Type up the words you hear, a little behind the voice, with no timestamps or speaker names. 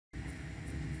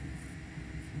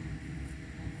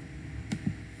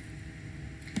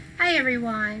Hi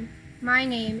everyone, my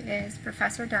name is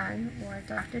Professor Dunn or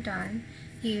Dr. Dunn.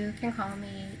 You can call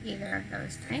me either of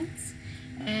those things.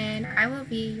 And I will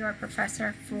be your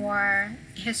professor for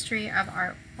History of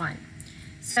Art 1.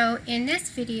 So in this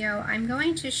video, I'm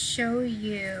going to show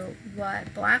you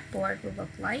what Blackboard will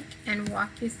look like and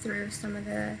walk you through some of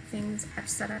the things I've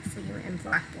set up for you in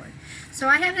Blackboard. So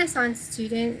I have this on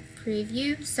student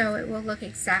preview, so it will look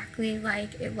exactly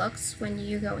like it looks when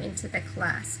you go into the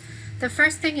class. The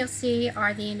first thing you'll see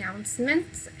are the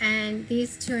announcements, and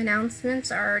these two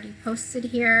announcements are already posted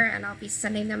here, and I'll be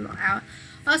sending them out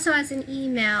also as an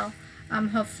email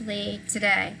hopefully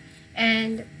today.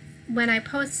 And when I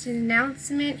post an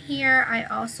announcement here, I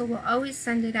also will always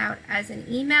send it out as an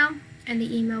email, and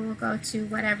the email will go to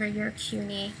whatever your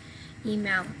CUNY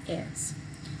email is.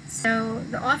 So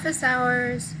the office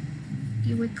hours,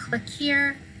 you would click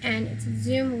here, and it's a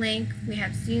Zoom link. We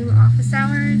have Zoom office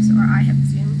hours, or I have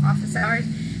Zoom office hours,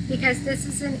 because this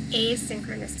is an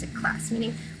asynchronous class,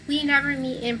 meaning we never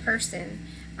meet in person,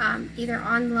 either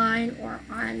online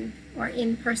or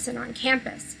in person on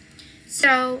campus.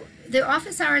 So the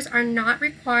office hours are not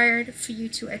required for you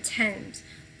to attend,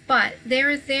 but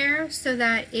they're there so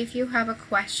that if you have a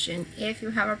question, if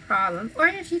you have a problem, or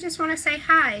if you just want to say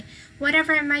hi,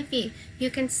 whatever it might be,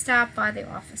 you can stop by the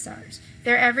office hours.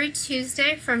 They're every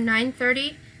Tuesday from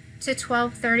 9:30 to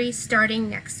 12:30 starting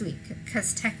next week,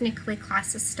 because technically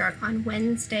classes start on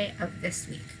Wednesday of this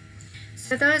week.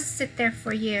 So those sit there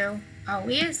for you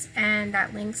always, and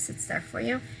that link sits there for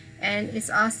you. And it's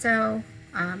also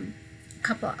a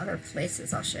couple of other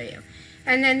places I'll show you.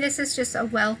 And then this is just a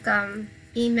welcome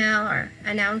email, or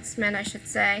announcement I should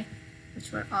say,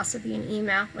 which would also be an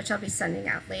email, which I'll be sending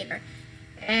out later.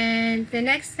 And the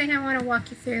next thing I want to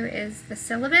walk you through is the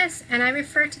syllabus, and I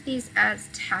refer to these as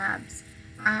tabs.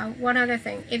 One other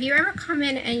thing, if you ever come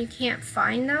in and you can't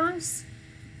find those,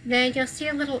 then you'll see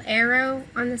a little arrow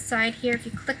on the side here. If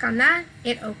you click on that,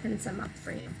 it opens them up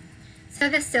for you. So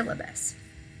the syllabus.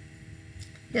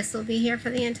 This will be here for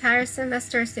the entire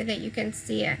semester so that you can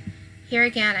see it. Here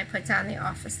again, I put down the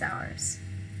office hours.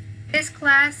 This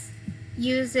class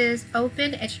uses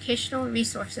open educational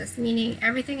resources, meaning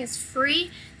everything is free.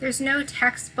 There's no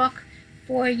textbook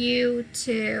for you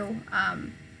to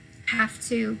have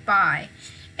to buy.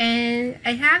 And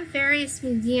I have various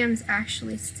museums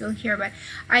actually still here, but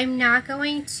I'm not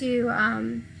going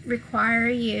to require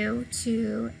you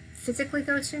to physically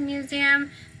go to a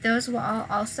museum. Those will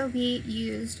also be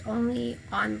used only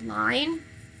online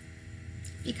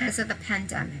because of the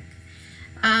pandemic.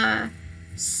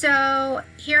 So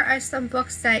here are some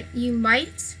books that you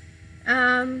might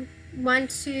want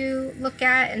to look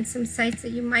at, and some sites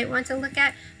that you might want to look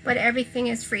at, but everything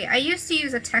is free. I used to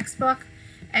use a textbook,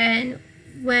 and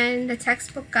when the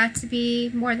textbook got to be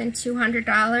more than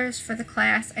 $200 for the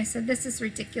class, I said, this is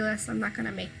ridiculous. I'm not going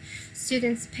to make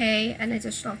students pay an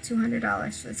additional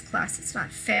 $200 for this class. It's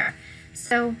not fair.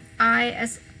 So I,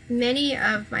 as many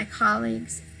of my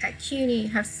colleagues at CUNY,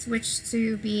 have switched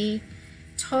to be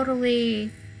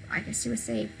totally, I guess you would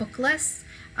say, bookless,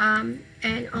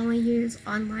 and only use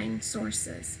online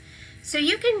sources. So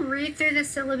you can read through the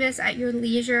syllabus at your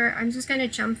leisure. I'm just going to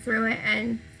jump through it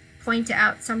and point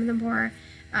out some of the more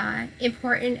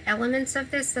important elements of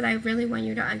this that I really want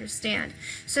you to understand.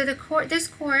 So this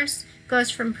course goes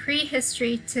from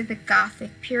prehistory to the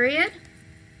Gothic period,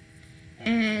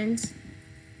 and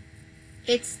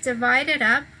it's divided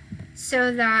up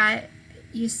so that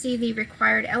you see the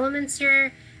required elements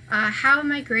here. How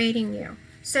am I grading you?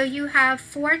 So you have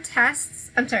 4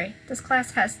 tests. I'm sorry, this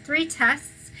class has 3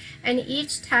 tests, and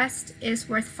each test is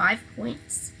worth 5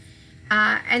 points.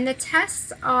 And the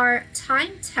tests are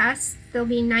timed tests. They'll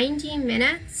be 90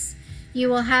 minutes. You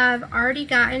will have already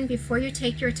gotten, before you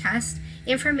take your test,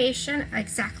 information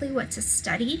exactly what to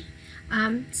study.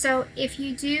 So if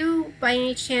you do by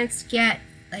any chance get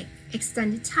like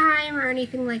extended time or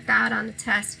anything like that on the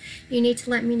test, you need to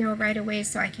let me know right away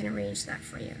so I can arrange that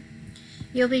for you.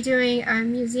 You'll be doing a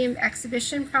museum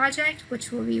exhibition project,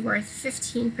 which will be worth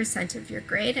 15% of your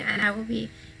grade, and I will be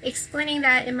explaining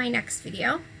that in my next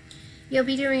video. You'll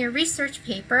be doing a research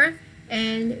paper,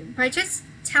 and by just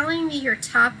telling me your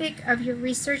topic of your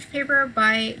research paper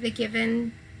by the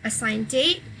given assigned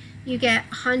date, you get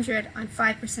 100 on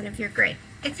 5% of your grade.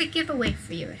 It's a giveaway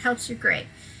for you. It helps your grade.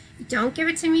 You don't give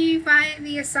it to me by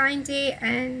the assigned date,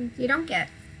 and you don't get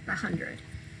the 100.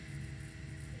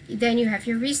 Then you have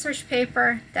your research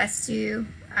paper. That's due,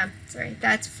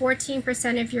 that's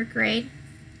 14% of your grade.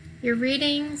 Your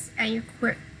readings and your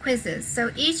quizzes.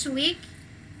 So each week,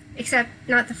 except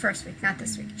not the first week, not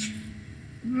this week.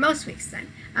 most weeks then.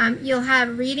 You'll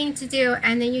have reading to do,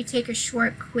 and then you take a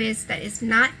short quiz that is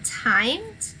not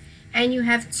timed, and you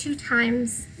have 2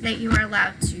 times that you are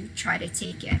allowed to try to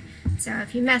take it. So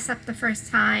if you mess up the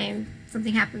first time,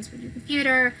 something happens with your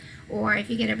computer, or if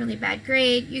you get a really bad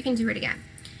grade, you can do it again.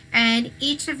 And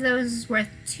each of those is worth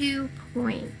 2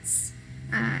 points.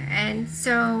 And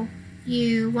so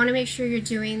you want to make sure you're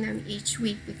doing them each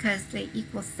week because they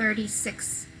equal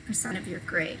 36% of your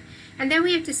grade. And then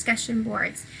we have discussion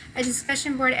boards. A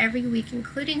discussion board every week,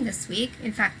 including this week.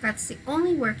 In fact, that's the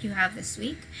only work you have this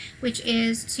week, which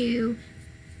is to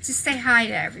say hi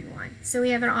to everyone. So we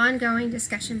have an ongoing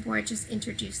discussion board just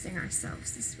introducing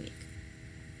ourselves this week.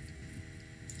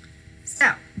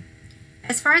 So,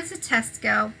 as far as the tests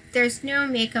go, there's no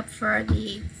makeup for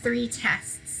the 3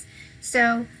 tests.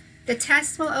 So the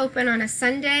test will open on a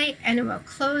Sunday and it will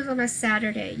close on a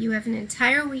Saturday. You have an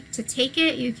entire week to take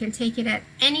it. You can take it at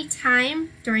any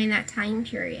time during that time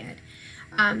period.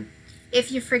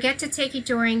 If you forget to take it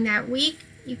during that week,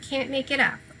 you can't make it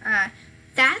up.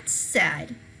 That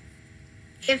said,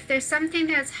 if there's something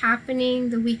that's happening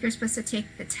the week you're supposed to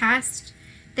take the test,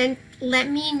 then let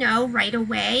me know right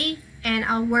away and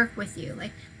I'll work with you.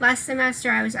 Like last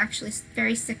semester, I was actually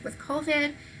very sick with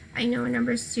COVID. I know a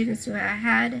number of students who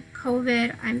had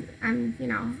COVID.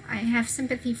 I have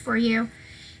sympathy for you.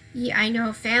 Yeah, I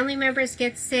know family members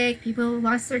get sick, people who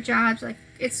lost their jobs. Like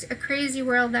it's a crazy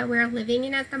world that we're living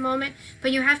in at the moment,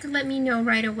 but you have to let me know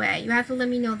right away. You have to let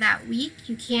me know that week.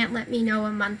 You can't let me know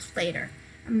a month later.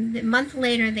 The month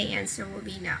later, the answer will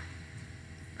be no.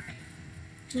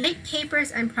 Late papers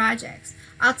and projects.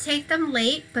 I'll take them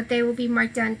late, but they will be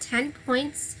marked down 10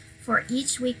 points for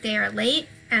each week they are late,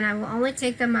 and I will only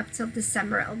take them up till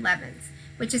December 11th,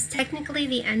 which is technically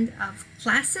the end of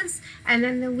classes, and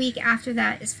then the week after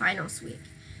that is finals week.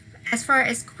 As far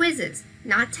as quizzes,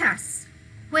 not tests,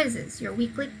 quizzes, your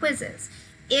weekly quizzes.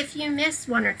 If you miss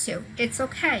 1 or 2, it's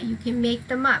okay. You can make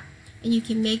them up, and you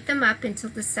can make them up until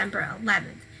December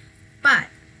 11th. But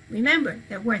remember,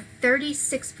 they're worth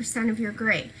 36% of your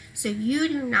grade, so you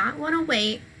do not want to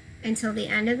wait until the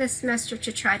end of the semester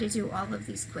to try to do all of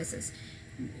these quizzes.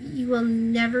 You will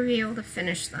never be able to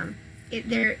finish them.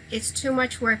 It's too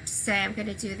much work to say I'm going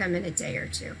to do them in a day or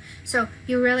 2. So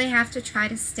you really have to try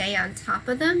to stay on top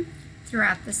of them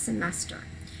throughout the semester.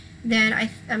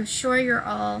 Then I'm sure you're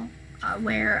all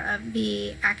aware of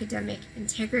the academic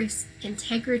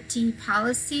integrity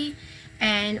policy,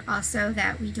 and also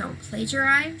that we don't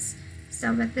plagiarize.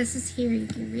 So, but this is here, you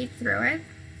can read through it.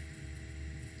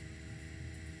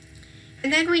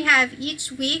 And then we have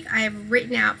each week I have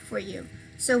written out for you.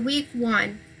 So week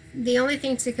 1, the only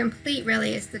thing to complete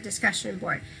really is the discussion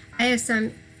board. I have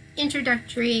some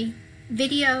introductory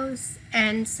videos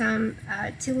and some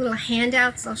 2 little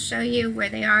handouts. I'll show you where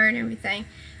they are and everything.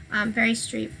 Very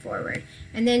straightforward.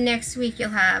 And then next week you'll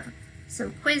have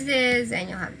some quizzes and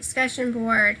you'll have a discussion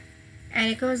board, and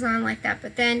it goes on like that.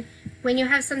 But then when you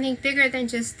have something bigger than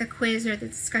just the quiz or the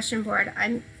discussion board,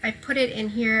 I put it in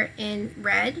here in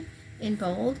red, in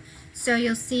bold. So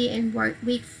you'll see in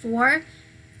week 4,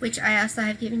 which I also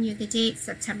have given you the date,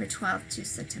 September 12th to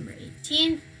September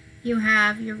 18th, you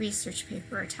have your research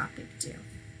paper or topic due.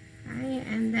 Right?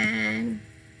 And then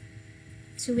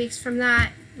 2 weeks from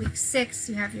that, week 6,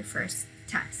 you have your first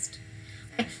test.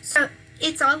 Okay, so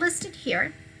it's all listed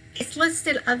here. It's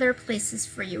listed other places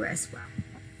for you as well,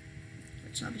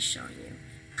 which I'll be showing you.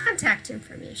 Contact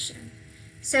information.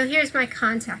 So here's my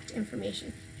contact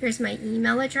information. Here's my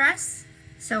email address.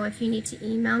 So if you need to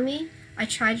email me, I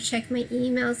try to check my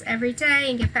emails every day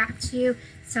and get back to you.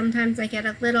 Sometimes I get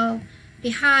a little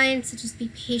behind, so just be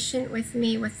patient with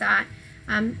me with that.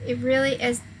 It really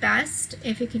is best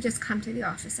if you could just come to the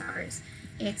office hours.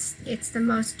 It's the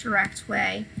most direct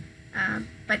way,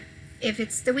 but if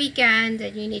it's the weekend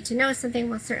and you need to know something,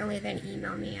 well, certainly then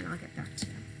email me and I'll get back to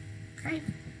you. Okay?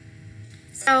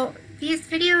 So these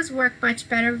videos work much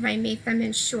better if I make them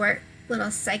in short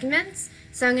little segments.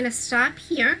 So I'm going to stop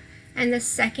here, and the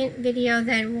second video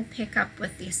then will pick up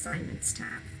with the assignments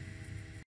tab.